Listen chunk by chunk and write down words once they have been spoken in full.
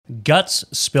guts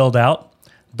spilled out,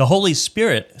 the Holy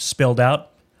Spirit spilled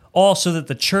out, all so that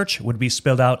the church would be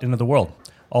spilled out into the world.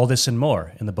 All this and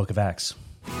more in the book of Acts.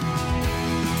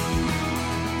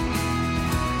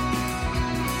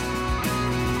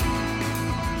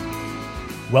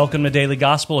 Welcome to Daily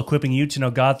Gospel, equipping you to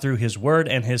know God through His Word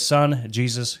and His Son,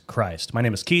 Jesus Christ. My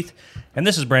name is Keith, and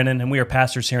this is Brandon, and we are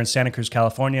pastors here in Santa Cruz,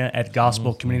 California at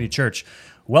Gospel Community Church.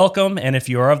 Welcome, and if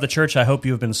you are of the church, I hope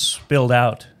you have been spilled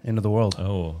out into the world.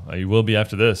 Oh, you will be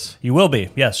after this. You will be,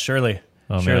 yes, surely.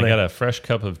 Oh, surely. man, I got a fresh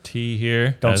cup of tea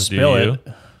here. Don't spill it.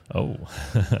 Oh.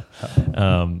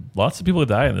 Lots of people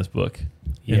die in this book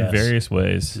in various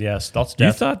ways. Yes, lots of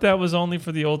death. You thought that was only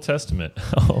for the Old Testament.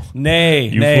 Oh, Nay,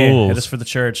 fools. It is for the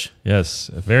church. Yes,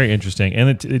 very interesting.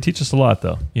 And it teaches us a lot,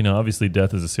 though. You know, obviously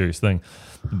death is a serious thing.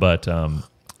 But,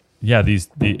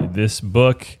 this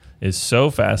book is so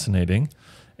fascinating.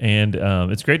 And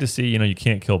it's great to see, you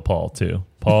can't kill Paul, too.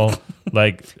 Paul,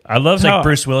 I love It's how... like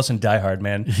Bruce Willis in Die Hard,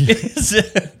 man.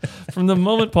 From the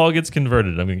moment Paul gets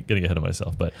converted, I'm getting ahead of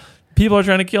myself, but people are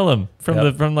trying to kill him from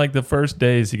the first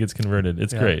days he gets converted.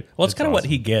 It's great. Well, it's kind of awesome. What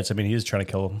he gets. I mean, he's trying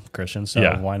to kill Christians, so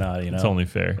why not? It's only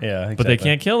fair. Yeah, exactly. But they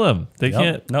can't kill him. They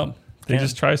can't. Nope. They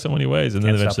just try so many ways, and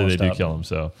then eventually they do kill him.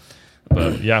 So,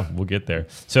 but yeah, we'll get there.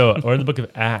 So we're in the book of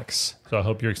Acts. So I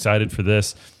hope you're excited for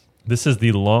this. This is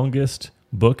the longest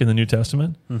book in the New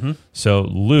Testament. Mm-hmm. So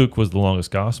Luke was the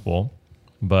longest gospel,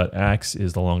 but Acts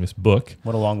is the longest book.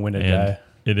 What a long-winded guy.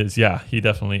 It is, yeah, he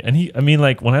definitely, and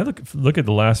when I look at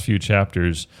the last few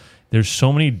chapters, there's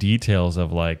so many details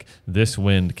of this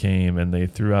wind came and they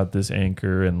threw out this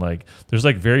anchor and there's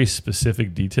very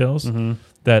specific details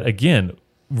that again,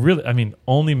 really,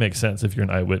 only make sense if you're an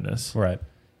eyewitness. Right.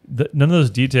 None of those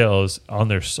details on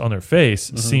their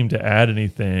face seem to add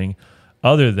anything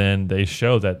other than they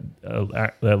show that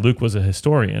Luke was a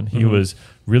historian. He was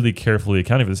really carefully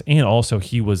accounting for this, and also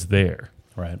he was there.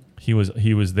 Right. He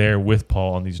was there with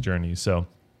Paul on these journeys. So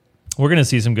we're going to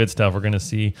see some good stuff. We're going to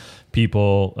see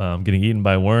people getting eaten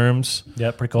by worms.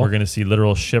 Yep, pretty cool. We're going to see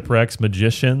literal shipwrecks,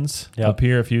 magicians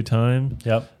appear a few times.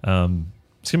 Yep. It's going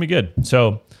to be good.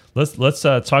 So let's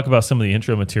talk about some of the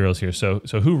intro materials here. So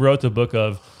who wrote the book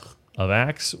of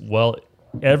Acts? Well,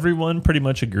 everyone pretty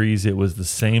much agrees it was the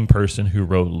same person who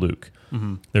wrote Luke.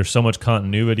 Mm-hmm. There's so much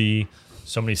continuity,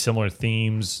 so many similar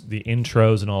themes, the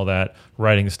intros and all that,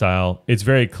 writing style. It's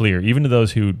very clear, even to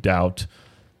those who doubt,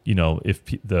 if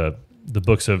the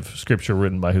books of Scripture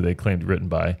written by who they claimed written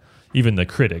by, even the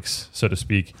critics, so to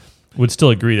speak, would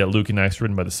still agree that Luke and Acts were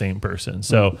written by the same person.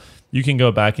 So you can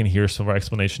go back and hear some of our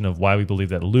explanation of why we believe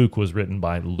that Luke was written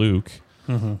by Luke,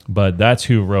 but that's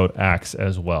who wrote Acts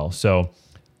as well. So,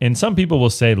 and some people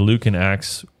will say Luke and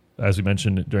Acts, as we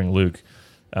mentioned during Luke,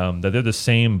 that they're the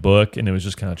same book and it was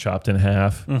just kind of chopped in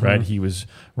half, right? He was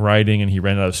writing and he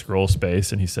ran out of scroll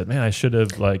space and he said, man, I should have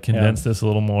condensed this a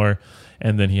little more.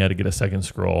 And then he had to get a second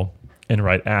scroll and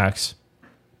write Acts.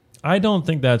 I don't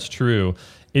think that's true.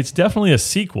 It's definitely a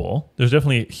sequel. There's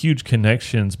definitely huge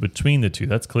connections between the two.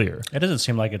 That's clear. It doesn't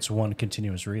seem like it's one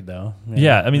continuous read, though.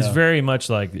 Yeah, it's very much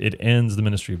like it ends the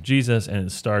ministry of Jesus and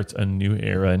it starts a new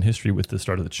era in history with the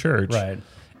start of the church. Right.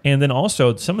 And then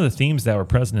also some of the themes that were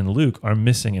present in Luke are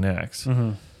missing in Acts.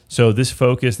 So this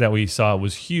focus that we saw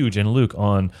was huge in Luke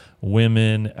on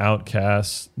women,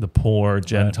 outcasts, the poor,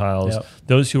 Gentiles,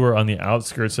 those who are on the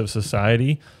outskirts of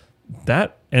society.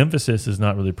 That emphasis is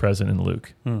not really present in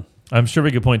Luke. I'm sure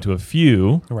we could point to a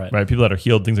few, right? People that are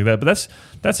healed, things like that. But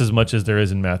that's as much as there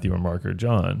is in Matthew or Mark or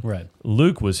John. Right.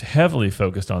 Luke was heavily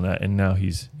focused on that, and now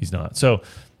he's not.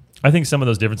 I think some of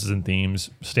those differences in themes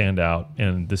stand out,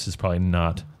 and this is probably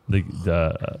not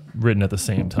the written at the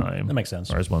same time. That makes sense.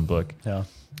 Or as one book. Yeah.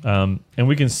 And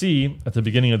we can see at the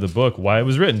beginning of the book why it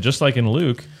was written, just like in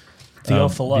Luke.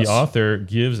 Theophilus. The author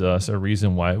gives us a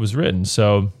reason why it was written.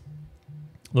 So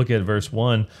look at verse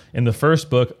 1. In the first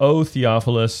book, O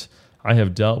Theophilus, I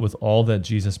have dealt with all that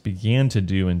Jesus began to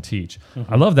do and teach.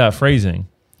 I love that phrasing.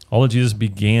 All that Jesus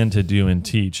began to do and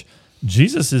teach.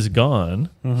 Jesus is gone.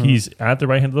 He's at the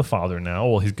right hand of the Father now.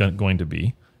 Well, he's going to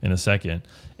be in a second.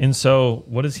 And so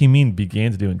what does he mean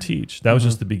began to do and teach? That was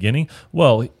just the beginning?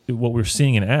 Well, what we're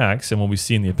seeing in Acts and what we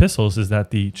see in the epistles is that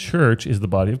the church is the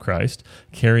body of Christ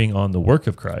carrying on the work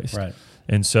of Christ. Right.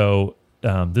 And so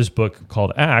this book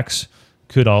called Acts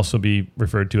could also be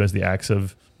referred to as the Acts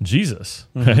of Jesus.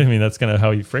 Right? I mean, that's kind of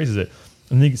how he phrases it.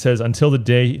 And then he says, until the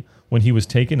day when he was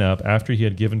taken up, after he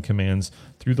had given commands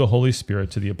through the Holy Spirit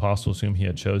to the apostles whom he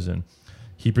had chosen.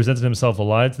 He presented himself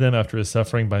alive to them after his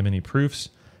suffering by many proofs,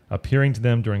 appearing to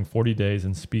them during 40 days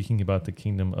and speaking about the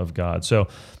kingdom of God. So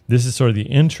this is sort of the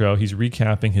intro. He's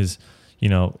recapping his,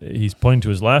 he's pointing to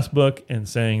his last book and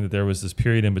saying that there was this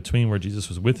period in between where Jesus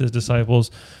was with his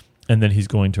disciples, and then he's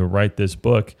going to write this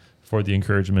book for the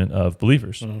encouragement of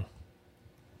believers.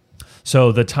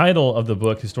 So the title of the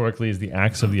book historically is the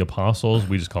Acts of the Apostles.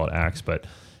 We just call it Acts, but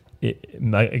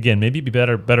again, maybe it'd be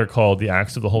better called the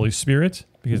Acts of the Holy Spirit,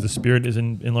 because the Spirit is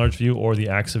in large view, or the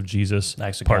Acts of Jesus,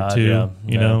 Acts of Part God,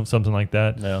 2, something like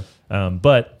that. Yeah.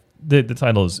 But the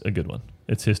title is a good one.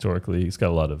 It's got a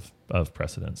lot of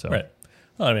precedent. So. Right.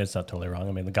 Well, I mean, it's not totally wrong.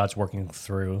 I mean, God's working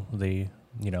through the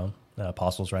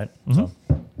apostles, right? Mm-hmm.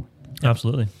 So.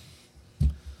 Absolutely.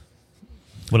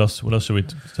 What else should we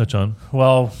touch on?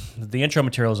 Well, the intro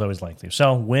material is always lengthy.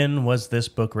 So when was this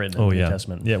book written in the New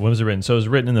Testament? Yeah, when was it written? So it was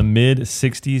written in the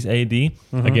mid-60s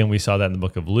AD. Again, we saw that in the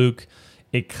book of Luke.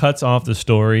 It cuts off the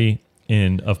story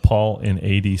of Paul in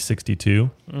AD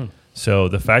 62. So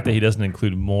the fact that he doesn't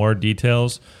include more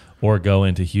details or go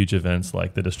into huge events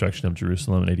like the destruction of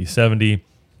Jerusalem in AD 70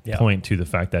 point to the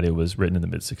fact that it was written in the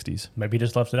mid-60s. Maybe he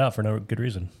just left it out for no good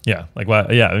reason. Yeah,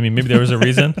 I mean, maybe there was a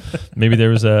reason. Maybe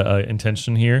there was a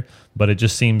intention here, but it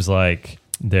just seems like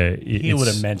he would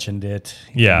have mentioned it.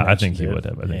 I think he would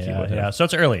have. Yeah, so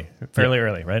it's early, fairly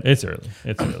early, right? It's early.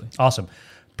 Awesome.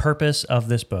 Purpose of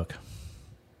this book.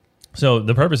 So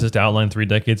the purpose is to outline 3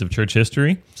 decades of church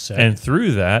history, and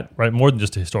through that, right, more than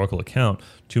just a historical account,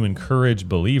 to encourage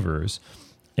believers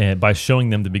and by showing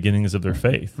them the beginnings of their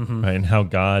faith, right, and how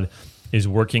God is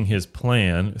working his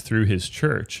plan through his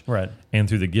church, right, and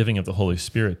through the giving of the Holy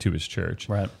Spirit to his church,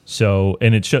 right. So,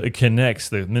 and it connects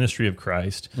the ministry of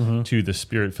Christ to the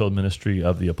Spirit-filled ministry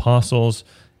of the apostles,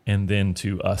 and then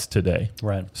to us today,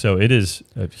 right. So it is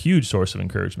a huge source of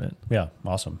encouragement. Yeah,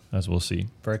 awesome, as we'll see.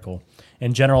 Very cool.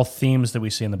 And general themes that we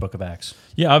see in the Book of Acts.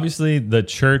 Yeah, obviously the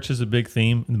church is a big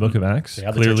theme in the Book of Acts.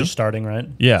 Yeah, the church is starting, right?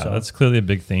 Yeah, that's clearly a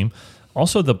big theme.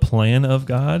 Also, the plan of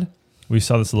God. We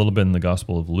saw this a little bit in the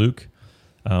Gospel of Luke,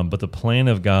 but the plan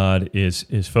of God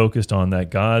is focused on that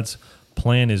God's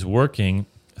plan is working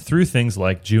through things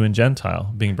like Jew and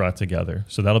Gentile being brought together.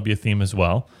 So that'll be a theme as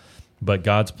well. But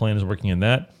God's plan is working in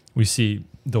that. We see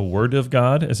the Word of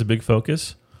God as a big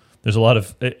focus. There's a lot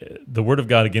of the Word of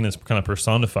God, again, is kind of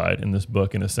personified in this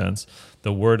book in a sense.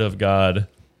 The Word of God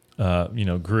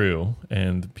grew,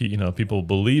 and people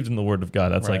believed in the Word of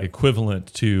God. That's like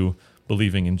equivalent to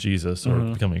believing in Jesus or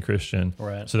becoming a Christian.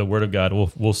 Right. So the Word of God,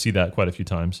 we'll see that quite a few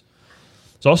times.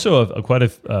 There's also quite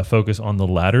a focus on the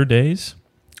latter days.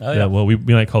 Well, we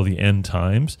might call the end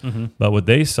times, but what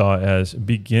they saw as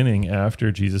beginning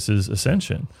after Jesus'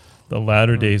 ascension. The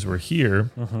latter days were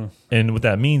here, and what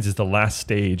that means is the last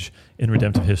stage in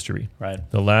redemptive history. Right.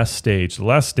 The last stage. The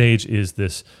last stage is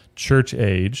this church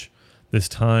age, this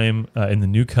time in the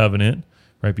new covenant,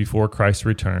 right before Christ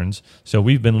returns. So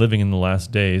we've been living in the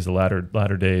last days, the latter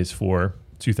days, for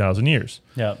 2,000 years.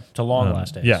 Yeah, it's a long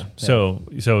last days. Yeah. So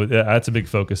that's a big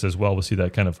focus as well. We'll see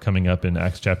that kind of coming up in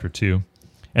Acts chapter 2.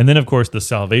 And then, of course, the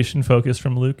salvation focus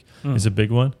from Luke is a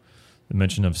big one. The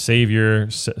mention of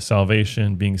Savior,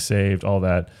 salvation, being saved, all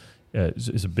that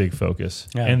is a big focus.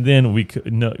 Yeah. And then we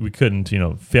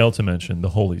couldn't fail to mention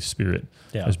the Holy Spirit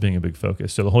as being a big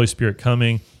focus. So the Holy Spirit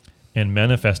coming and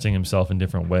manifesting himself in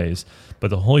different ways. But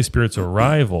the Holy Spirit's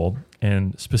arrival,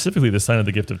 and specifically the sign of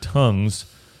the gift of tongues,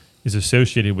 is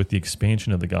associated with the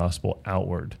expansion of the gospel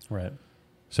outward. Right.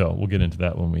 So we'll get into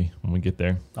that when we get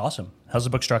there. Awesome. How's the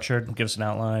book structured? Give us an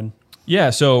outline.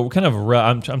 Yeah, so kind of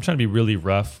I'm trying to be really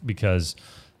rough because,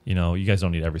 you guys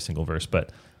don't need every single verse, but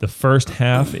the first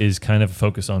half is kind of a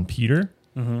focus on Peter,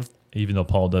 even though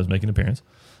Paul does make an appearance.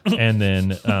 And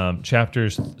then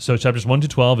chapters 1 to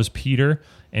 12 is Peter,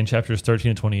 and chapters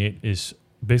 13 to 28 is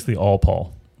basically all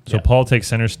Paul. So Paul takes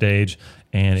center stage,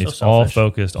 and it's selfish. All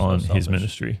focused on his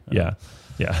ministry. Yeah.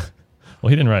 Well,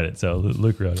 he didn't write it, so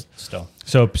Luke wrote it. Still.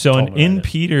 So in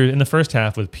Peter, in the first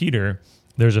half with Peter,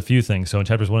 there's a few things. So in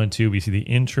chapters 1 and 2, we see the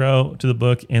intro to the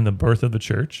book and the birth of the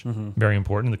church. Very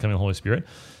important, the coming of the Holy Spirit.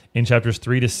 In chapters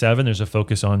 3 to 7, there's a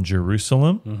focus on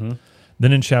Jerusalem.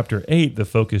 Then in chapter 8, the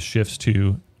focus shifts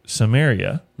to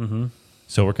Samaria.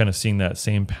 So we're kind of seeing that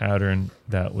same pattern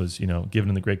that was, given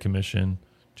in the Great Commission,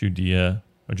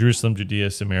 Jerusalem,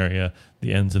 Judea, Samaria,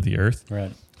 the ends of the earth.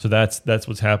 Right. So that's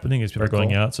what's happening as people are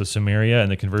going out. So Samaria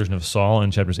and the conversion of Saul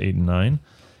in chapters 8 and 9.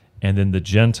 And then the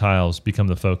Gentiles become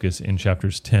the focus in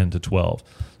chapters 10 to 12.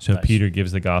 So nice. Peter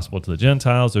gives the gospel to the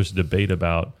Gentiles. There's a debate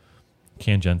about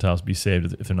can Gentiles be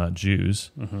saved if they're not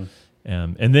Jews.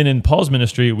 And then in Paul's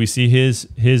ministry, we see his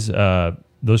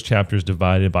those chapters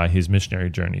divided by his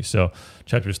missionary journey. So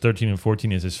chapters 13 and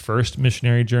 14 is his first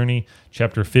missionary journey.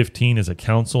 Chapter 15 is a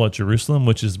council at Jerusalem,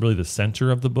 which is really the center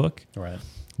of the book. Right.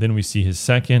 Then we see his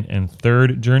second and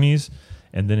third journeys.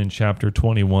 And then in chapter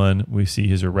 21, we see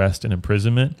his arrest and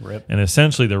imprisonment. Rip. And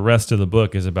essentially the rest of the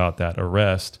book is about that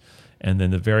arrest. And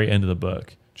then the very end of the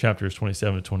book, chapters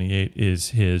 27 to 28, is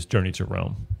his journey to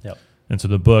Rome. Yep. And so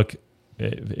the book,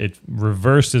 it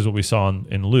reverses what we saw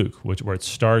in Luke, where it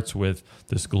starts with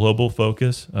this global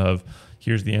focus of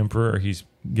here's the emperor, he's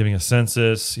giving a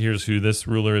census, here's who this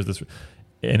ruler is,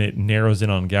 and it narrows in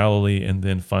on Galilee, and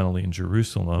then finally in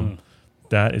Jerusalem.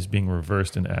 That is being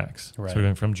reversed in Acts. Right. So we're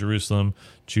going from Jerusalem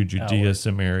to Judea, Outward.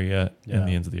 Samaria, Yeah. and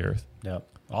the ends of the earth. Yep.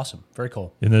 Awesome. Very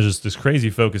cool. And there's just this crazy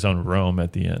focus on Rome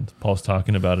at the end. Paul's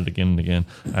talking about it again and again.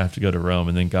 I have to go to Rome.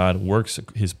 And then God works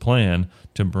his plan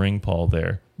to bring Paul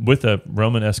there with a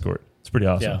Roman escort. It's pretty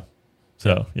awesome. Yeah.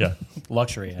 So, yeah.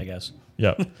 Luxury, I guess.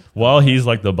 Yeah. While he's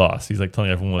like the boss, he's like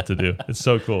telling everyone what to do. It's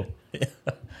so cool.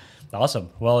 Awesome.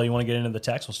 Well, you want to get into the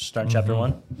text? We'll start in chapter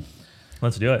 1.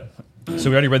 Let's do it.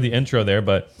 So we already read the intro there,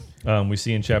 but we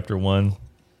see in chapter 1,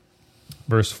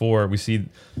 verse 4, we see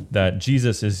that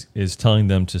Jesus is telling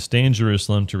them to stay in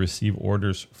Jerusalem to receive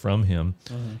orders from him.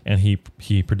 And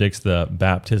he predicts the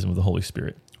baptism of the Holy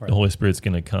Spirit. Right. The Holy Spirit's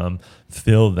going to come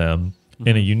fill them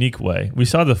in a unique way. We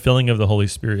saw the filling of the Holy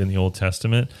Spirit in the Old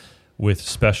Testament with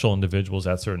special individuals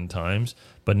at certain times.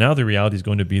 But now the reality is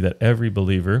going to be that every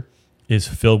believer is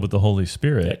filled with the Holy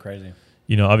Spirit. Yeah, crazy.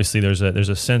 You know, obviously there's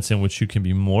a sense in which you can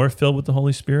be more filled with the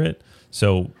Holy Spirit.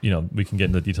 So, you know, we can get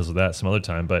into the details of that some other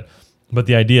time. But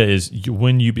the idea is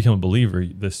when you become a believer,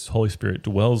 this Holy Spirit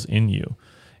dwells in you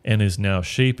and is now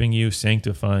shaping you,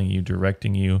 sanctifying you,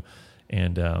 directing you,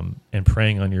 and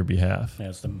praying on your behalf. Yeah,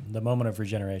 it's the moment of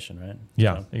regeneration, right?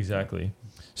 Yeah, So, exactly.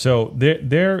 So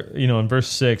they're you know, in verse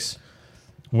 6,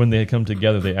 when they had come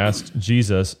together, they asked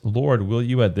Jesus, Lord, will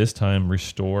you at this time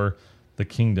restore the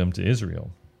kingdom to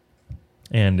Israel?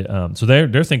 And so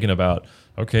they're thinking about,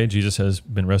 okay, Jesus has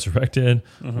been resurrected.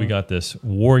 We got this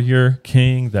warrior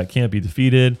king that can't be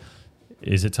defeated.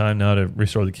 Is it time now to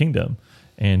restore the kingdom?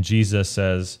 And Jesus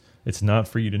says, it's not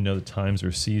for you to know the times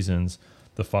or seasons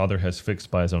the Father has fixed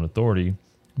by his own authority,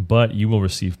 but you will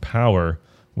receive power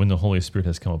when the Holy Spirit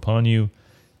has come upon you,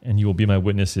 and you will be my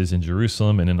witnesses in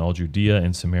Jerusalem and in all Judea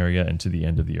and Samaria and to the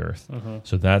end of the earth.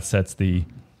 So that sets the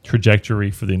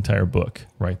trajectory for the entire book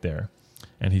right there.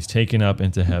 And he's taken up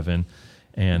into heaven,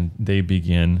 and they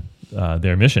begin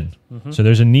their mission. So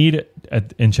there's a need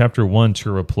in chapter 1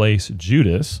 to replace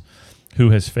Judas, who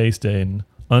has faced an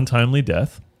untimely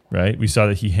death, right? We saw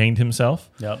that he hanged himself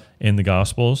in the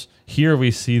Gospels. Here we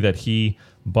see that he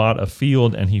bought a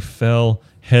field and he fell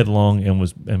headlong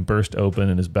and burst open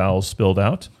and his bowels spilled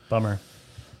out. Bummer.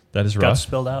 That is Got rough.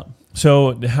 spilled out.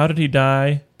 So how did he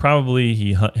die? Probably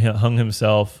he hung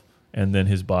himself, and then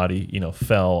his body,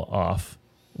 fell off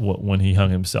when he hung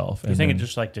himself. Do you think it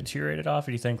just like deteriorated off,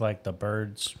 or do you think like the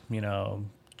birds,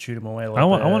 chewed him away a I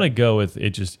little bit? want to go with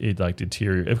it like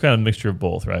deteriorated. It's kind of a mixture of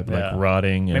both, right? But Yeah. like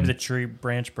rotting. And Maybe the tree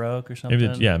branch broke or something.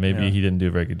 maybe he didn't do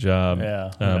a very good job. Yeah,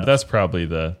 who But knows? that's probably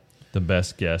the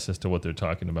best guess as to what they're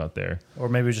talking about there. Or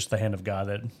maybe it was just the hand of God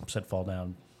that said fall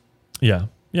down. Yeah,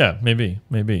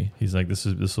 maybe. He's like, this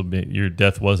will be, your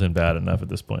death wasn't bad enough at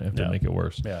this point. I have to Yeah. make it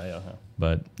worse. Yeah.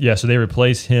 But yeah, so they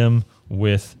replace him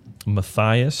with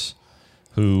Matthias,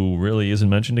 who really isn't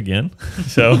mentioned again.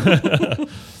 So,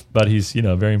 but he's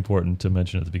very important to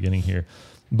mention at the beginning here.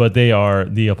 But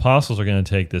the apostles are going to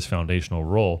take this foundational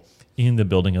role in the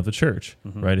building of the church,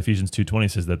 right? Ephesians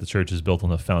 2:20 says that the church is built on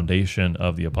the foundation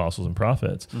of the apostles and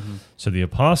prophets. So the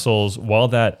apostles, while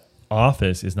that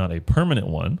office is not a permanent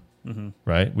one,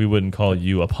 right? We wouldn't call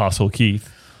you Apostle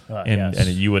Keith, and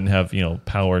you wouldn't have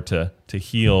power to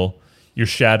heal. Your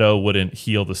shadow wouldn't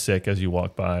heal the sick as you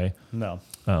walk by. No.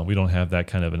 We don't have that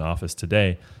kind of an office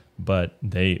today, but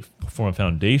they form a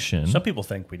foundation. Some people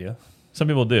think we do. Some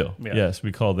people do. Yeah. Yes,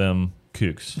 we call them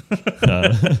kooks.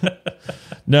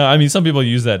 No, I mean, some people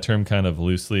use that term kind of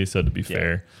loosely, so to be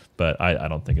fair, but I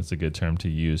don't think it's a good term to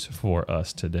use for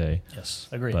us today. Yes,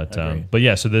 agree. But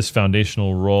yeah, so this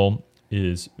foundational role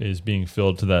is being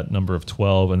filled to that number of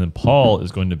 12, and then Paul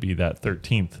is going to be that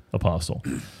 13th apostle,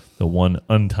 the one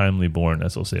untimely born,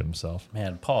 as he'll say himself.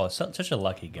 Man, Paul is such a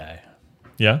lucky guy.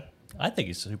 Yeah? I think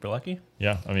he's super lucky.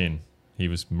 Yeah, I mean, he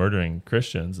was murdering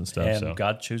Christians and stuff. And so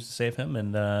God chose to save him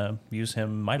and use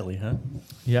him mightily, huh?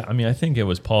 yeah, I mean, I think it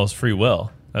was Paul's free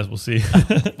will, as we'll see.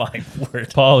 My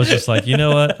word. Paul was just like, you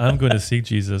know what? I'm going to seek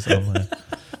Jesus.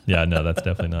 Yeah, no, that's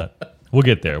definitely not. We'll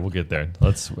get there.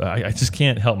 I just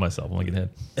can't help myself. I'm looking ahead.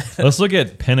 Let's look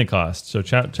at Pentecost. So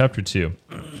chapter 2.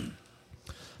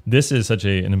 This is such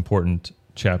an important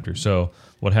chapter. So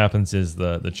what happens is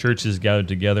the church is gathered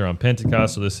together on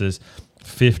Pentecost. So this is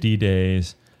 50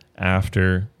 days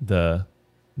after the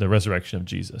the resurrection of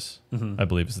Jesus, I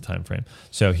believe is the time frame.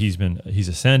 So he's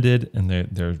ascended, and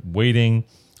they're waiting,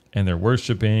 and they're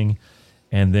worshiping,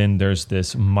 and then there's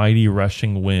this mighty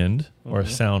rushing wind, or a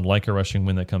sound like a rushing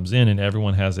wind that comes in, and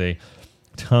everyone has a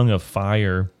tongue of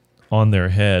fire on their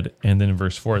head. And then in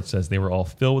verse 4 it says they were all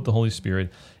filled with the Holy Spirit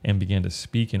and began to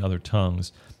speak in other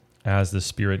tongues as the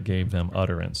Spirit gave them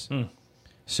utterance.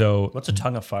 So What's a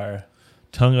tongue of fire?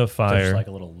 tongue of Is that fire. just like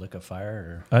a little lick of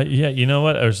fire? Yeah, you know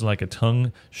what? There's like a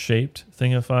tongue-shaped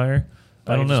thing of fire.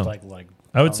 I don't know. Just like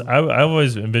I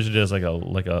always envisioned it as like a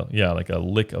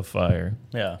lick of fire.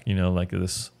 yeah. You know, like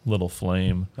this little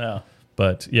flame. Yeah.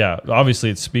 But yeah, obviously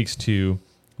it speaks to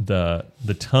the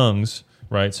tongues,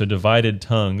 right? So divided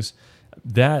tongues.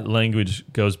 That language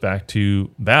goes back to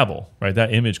Babel, right?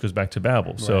 That image goes back to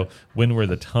Babel. So Right. when were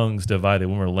the tongues divided?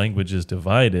 When were languages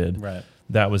divided? Right.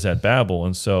 That was at Babel.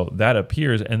 And so that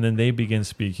appears, and then they begin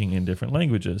speaking in different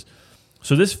languages.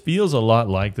 So this feels a lot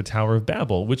like the Tower of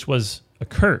Babel, which was a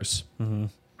curse.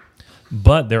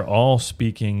 But they're all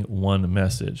speaking one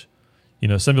message. You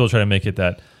know, some people try to make it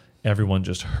that everyone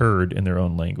just heard in their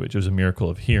own language. It was a miracle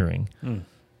of hearing.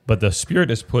 But the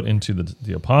Spirit is put into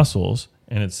the apostles,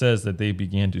 and it says that they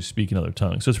began to speak in other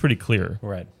tongues. So it's pretty clear.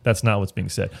 Right. That's not what's being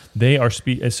said. They are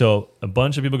so a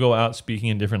bunch of people go out speaking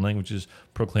in different languages,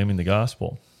 proclaiming the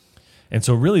gospel. And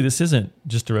so really this isn't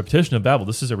just a repetition of Babel.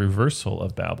 This is a reversal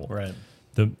of Babel. Right.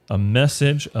 A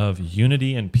message of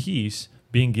unity and peace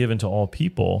being given to all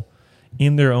people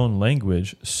in their own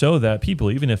language, so that people,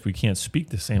 even if we can't speak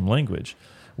the same language,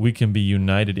 we can be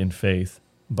united in faith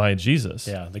by Jesus.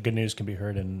 Yeah. The good news can be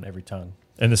heard in every tongue.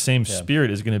 And the same Yeah. Spirit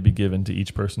is going to be given to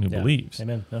each person who Yeah. believes.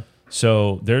 Amen. Yeah.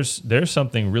 So there's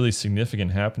something really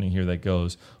significant happening here that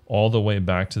goes all the way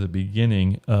back to the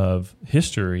beginning of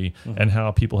history and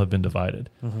how people have been divided.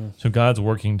 So God's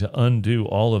working to undo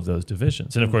all of those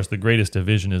divisions. And of course, the greatest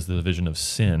division is the division of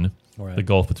sin, Right. the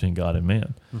gulf between God and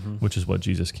man, which is what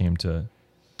Jesus came to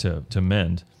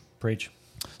mend. Preach.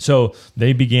 So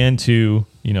they began to,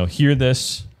 hear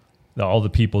this. All the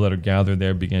people that are gathered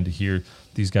there began to hear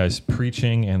these guys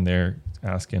preaching, and they're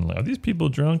asking, "Are these people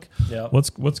drunk? Yeah.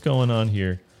 What's going on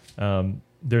here?"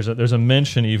 There's a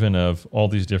mention even of all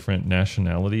these different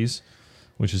nationalities,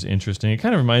 which is interesting. It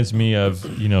kind of reminds me of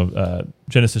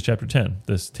Genesis chapter 10,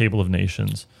 this table of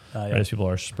nations, Yeah. right, as people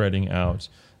are spreading out.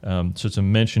 So it's a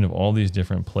mention of all these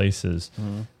different places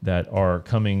that are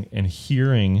coming and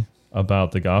hearing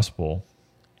about the gospel,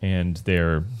 and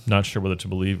they're not sure whether to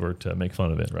believe or to make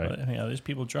fun of it, right? Are these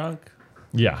people drunk?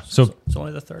 Yeah. So It's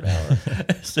only the third hour.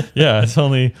 yeah, it's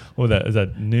only is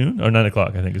that noon or 9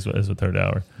 o'clock? I think is the third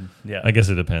hour. Yeah. I guess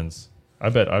it depends. I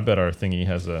bet our thingy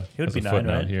has a It would has be a 9,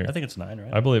 footnote right? here. I think it's 9,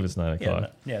 right? I believe it's 9 yeah,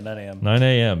 o'clock. 9 a.m. 9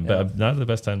 a.m. Yeah. But not the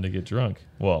best time to get drunk.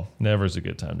 Well, never is a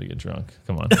good time to get drunk.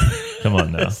 Come on, come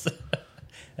on now.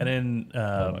 And then, What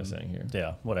am I saying here?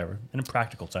 yeah, whatever. In a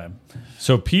practical time.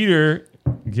 So Peter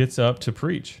gets up to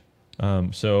preach.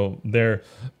 So they're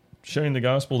sharing the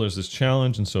gospel. There's this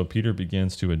challenge, and so Peter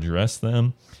begins to address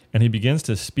them, and he begins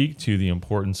to speak to the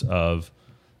importance of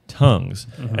tongues.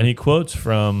 And he quotes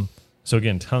from, so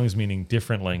again, tongues meaning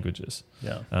different languages.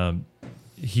 Yeah.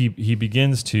 He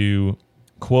begins to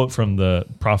quote from the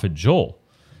prophet Joel.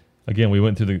 Again, we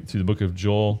went through the book of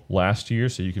Joel last year,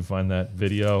 so you can find that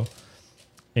video.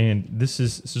 And this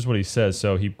is what he says.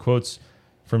 So he quotes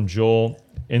from Joel,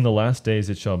 "In the last days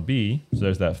it shall be." So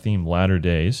there's that theme, latter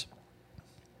days.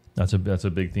 That's a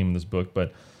big theme in this book.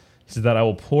 But he says that I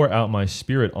will pour out my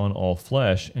spirit on all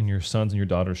flesh, and your sons and your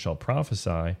daughters shall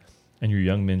prophesy, and your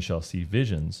young men shall see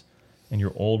visions, and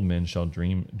your old men shall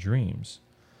dream dreams.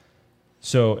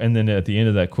 So, and then at the end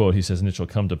of that quote, he says, "And it shall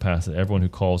come to pass that everyone who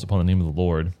calls upon the name of the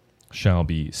Lord shall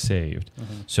be saved."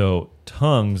 So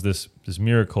tongues, this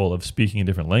miracle of speaking in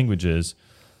different languages,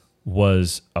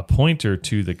 was a pointer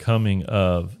to the coming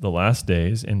of the last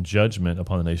days and judgment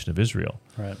upon the nation of Israel.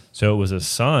 Right. So it was a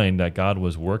sign that God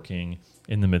was working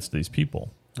in the midst of these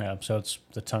people. Yeah. So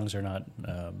the tongues are not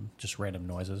just random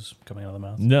noises coming out of the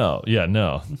mouth. No,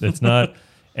 it's not.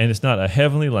 And it's not a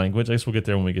heavenly language. I guess we'll get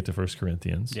there when we get to 1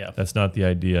 Corinthians. Yeah. That's not the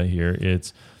idea here.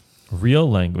 It's real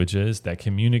languages that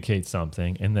communicate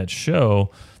something and that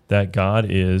show that God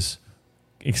is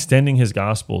extending his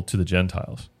gospel to the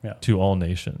Gentiles, Yeah. to all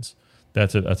nations.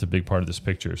 That's a big part of this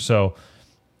picture. So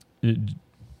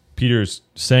Peter's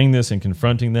saying this and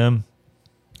confronting them,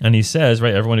 and he says,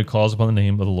 right, everyone who calls upon the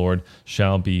name of the Lord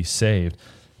shall be saved.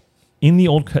 In the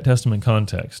Old Testament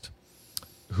context,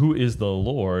 who is the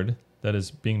Lord that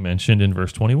is being mentioned in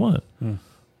verse 21?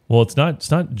 Well, it's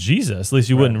not Jesus. At least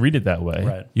you Right. wouldn't read it that way.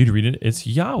 Right. You'd read it's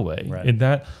Yahweh. Right. And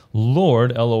that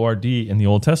Lord, Lord, in the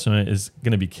Old Testament is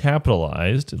going to be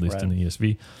capitalized, at least Right. in the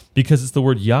ESV, because it's the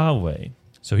word Yahweh.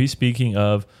 So he's speaking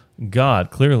of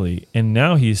God clearly. And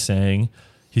now he's going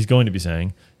to be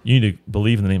saying, you need to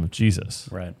believe in the name of Jesus.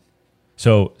 Right.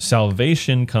 So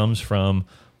salvation comes from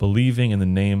believing in the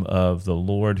name of the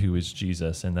Lord, who is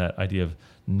Jesus. And that idea of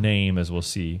name, as we'll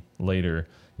see later,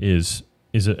 is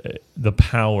the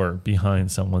power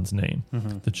behind someone's name,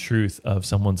 the truth of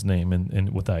someone's name and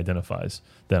what that identifies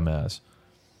them as.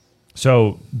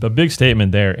 So the big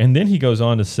statement there. And then he goes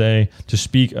on to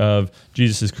speak of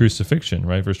Jesus' crucifixion,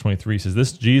 right? Verse 23 says,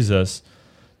 this Jesus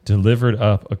delivered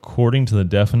up according to the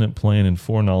definite plan and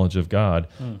foreknowledge of God,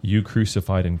 you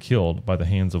crucified and killed by the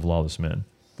hands of lawless men.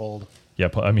 Bold. Yeah,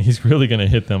 I mean, he's really going to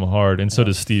hit them hard, and so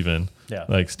does Stephen. Yeah.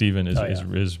 Like Stephen is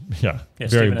Yeah, very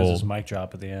Stephen has bold. his mic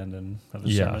drop at the end of the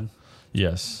Yeah. sermon.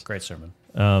 Yes. Great sermon.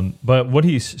 But what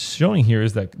he's showing here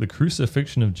is that the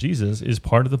crucifixion of Jesus is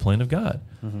part of the plan of God.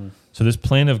 So this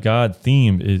plan of God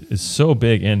theme is so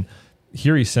big, and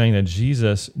here he's saying that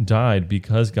Jesus died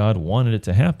because God wanted it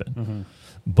to happen.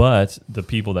 But the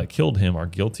people that killed him are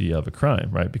guilty of a crime,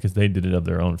 right? Because they did it of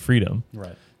their own freedom.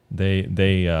 Right.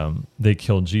 They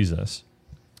killed Jesus.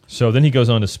 So then he goes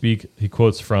on to speak. He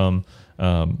quotes from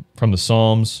the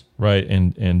Psalms, right,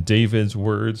 and David's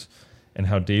words, and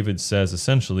how David says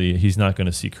essentially he's not going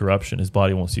to see corruption. His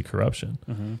body won't see corruption.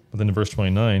 But then in verse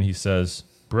 29, he says,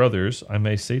 brothers, I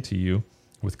may say to you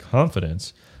with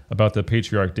confidence about the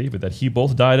patriarch David that he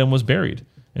both died and was buried,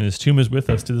 and his tomb is with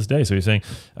us to this day. So he's saying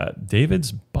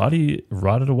David's body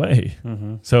rotted away.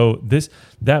 So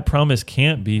that promise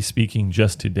can't be speaking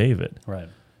just to David. Right.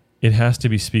 It has to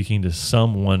be speaking to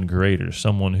someone greater,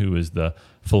 someone who is the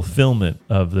fulfillment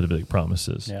of the Davidic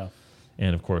promises. Yeah.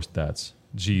 And of course, that's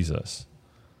Jesus.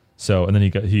 So, and then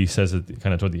he says it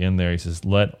kind of toward the end there, he says,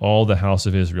 let all the house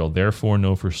of Israel therefore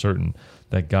know for certain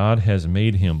that God has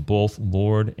made him both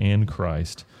Lord and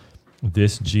Christ,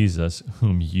 this Jesus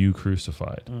whom you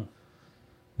crucified.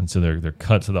 And so they're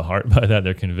cut to the heart by that.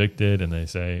 They're convicted, and they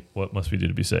say, what must we do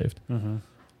to be saved?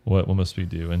 What must we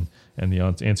do? And the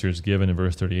answer is given in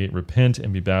verse 38, repent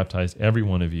and be baptized, every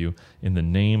one of you, in the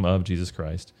name of Jesus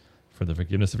Christ for the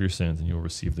forgiveness of your sins, and you will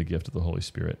receive the gift of the Holy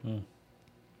Spirit.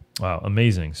 Wow,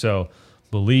 amazing. So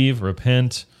believe,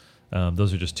 repent.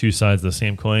 Those are just two sides of the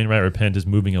same coin, right? Repent is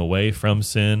moving away from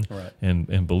sin, Right.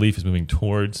 and belief is moving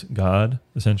towards God,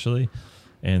 essentially.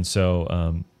 And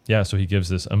so, so he gives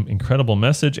this incredible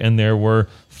message, and there were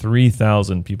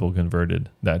 3,000 people converted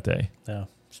that day. Yeah.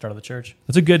 Start of the church.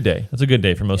 That's a good day. That's a good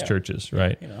day for most Yeah. churches,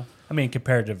 right? You know, I mean,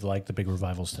 compared to like the big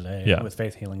revivals today, Yeah. with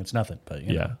faith healing, it's nothing. But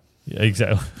you know. Yeah,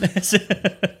 exactly. I thought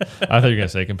you were going to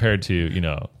say compared to,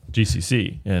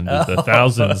 GCC and the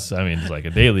thousands, I mean, it's like a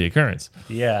daily occurrence.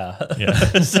 Yeah.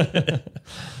 Yeah.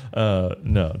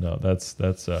 No, that's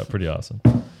pretty awesome.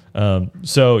 And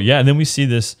then we see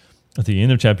this at the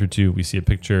end of chapter 2, we see a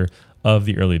picture of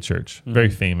the early church. Very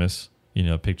famous,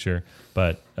 picture,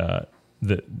 but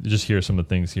just hear some of the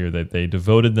things here that they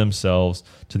devoted themselves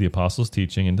to the apostles'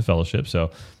 teaching and to fellowship.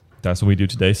 So that's what we do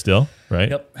today still,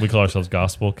 right? Yep. We call ourselves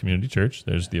Gospel Community Church.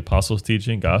 There's the apostles'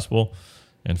 teaching, gospel,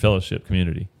 and fellowship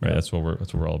community, right? Yep. That's what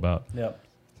we're all about. Yep.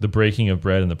 The breaking of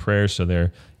bread and the prayers. So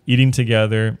they're eating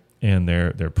together and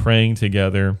they're praying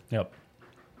together. Yep.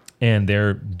 And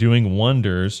they're doing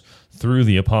wonders through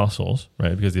the apostles,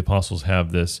 right? Because the apostles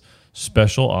have this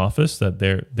special office that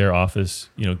their office,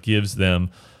 gives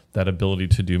them that ability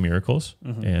to do miracles,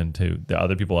 and to the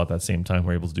other people at that same time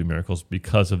were able to do miracles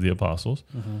because of the apostles.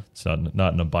 It's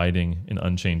not an abiding and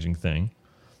unchanging thing.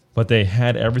 But they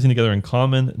had everything together in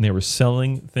common, and they were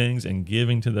selling things and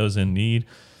giving to those in need.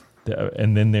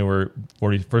 And then they were,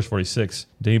 verse 46,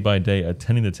 day by day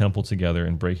attending the temple together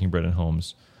and breaking bread in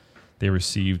homes. They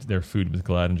received their food with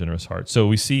glad and generous hearts. So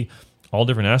we see all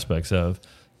different aspects of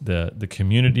the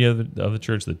community of the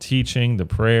church, the teaching, the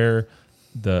prayer,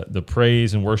 the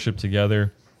praise and worship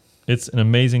together. It's an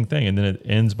amazing thing. And then it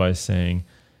ends by saying,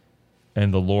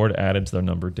 and the Lord added to their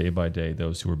number day by day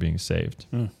those who were being saved.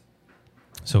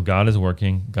 So God is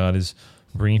working. God is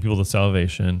bringing people to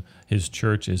salvation. His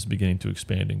church is beginning to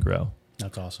expand and grow.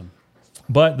 That's awesome.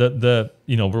 But where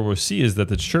we'll see is that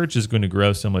the church is going to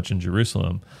grow so much in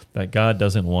Jerusalem that God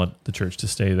doesn't want the church to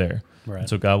stay there. Right. And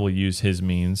so God will use his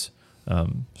means,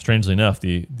 strangely enough,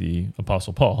 the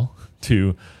Apostle Paul,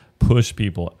 to push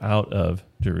people out of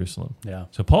Jerusalem. Yeah.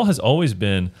 So Paul has always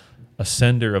been a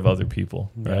sender of other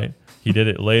people, right? Yeah. He did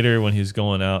it later when he's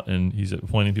going out and he's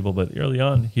appointing people, but early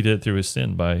on he did it through his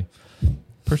sin by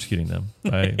persecuting them,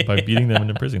 by beating them and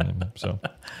imprisoning them. So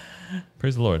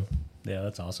praise the Lord. Yeah,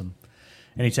 that's awesome.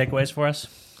 Any takeaways for us?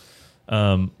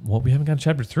 Well, we haven't got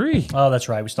chapter 3. Oh, that's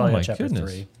right. We still Oh, got my chapter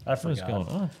goodness. 3. I What is forgot. going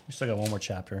on? We still got one more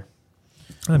chapter.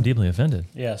 I'm deeply offended.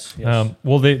 Yes. Yes.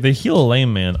 Well, they heal a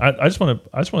lame man. I just want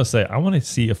to say I want to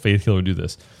see a faith healer do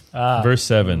this. Verse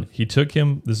 7. He took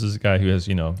him. This is a guy who has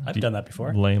I've done that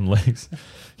before. lame legs.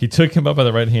 He took him up by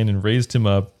the right hand and raised him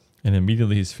up, and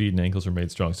immediately his feet and ankles were made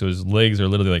strong. So his legs are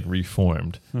literally like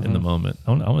reformed in the moment.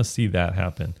 I want to see that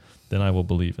happen. Then I will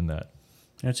believe in that.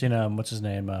 I've seen what's his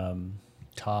name?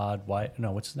 Todd White.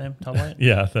 No, what's his name? Todd White.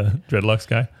 Yeah, the dreadlocks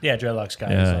guy. Yeah, dreadlocks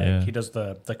guy. Yeah, He's like, yeah. He does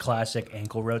the classic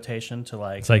ankle rotation to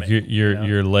like. It's like make-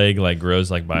 your leg like grows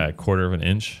like by a quarter of an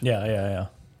inch. Yeah.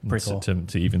 Pretty cool.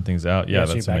 To even things out. Yeah,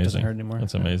 so your that's back doesn't amazing. hurt anymore?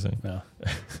 That's Yeah. amazing. Yeah.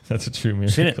 That's a true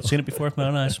miracle. Seen it before with my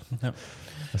own eyes. Yep.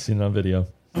 I've seen it on video.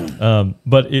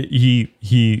 But he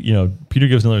Peter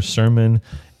gives another sermon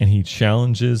and he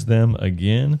challenges them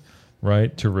again,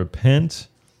 right, to repent.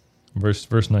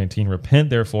 Verse 19, repent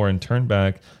therefore and turn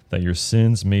back that your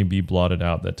sins may be blotted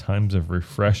out, that times of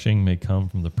refreshing may come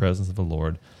from the presence of the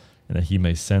Lord, and that he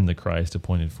may send the Christ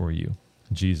appointed for you,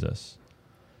 Jesus.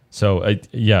 So,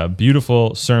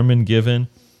 beautiful sermon given,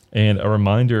 and a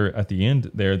reminder at the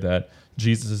end there that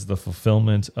Jesus is the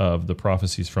fulfillment of the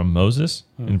prophecies from Moses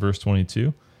in verse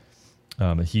 22.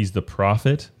 That he's the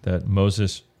prophet that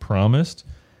Moses promised,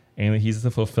 and that he's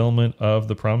the fulfillment of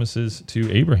the promises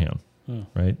to Abraham,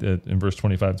 right? In verse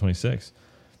 25 and 26.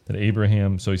 That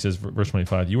Abraham, so he says, verse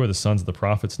 25, you are the sons of the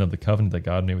prophets and of the covenant that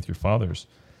God made with your fathers,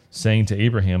 saying to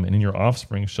Abraham, and in your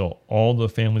offspring shall all the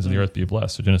families of the earth be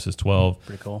blessed. So Genesis 12,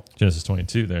 Pretty cool. Genesis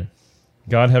 22 there.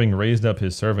 God, having raised up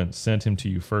his servant, sent him to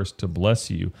you first to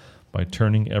bless you by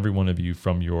turning every one of you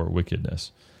from your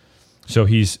wickedness. So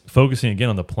he's focusing again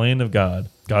on the plan of God.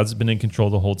 God's been in control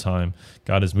the whole time.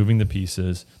 God is moving the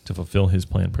pieces to fulfill his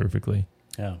plan perfectly.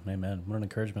 Yeah, amen. What an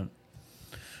encouragement.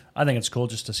 I think it's cool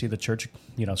just to see the church,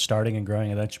 starting and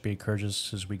growing, and that should be encouraged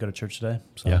as we go to church today.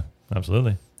 So, Yeah,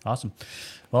 absolutely. Awesome.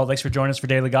 Well, thanks for joining us for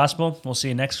Daily Gospel. We'll see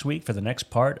you next week for the next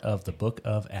part of the book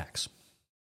of Acts.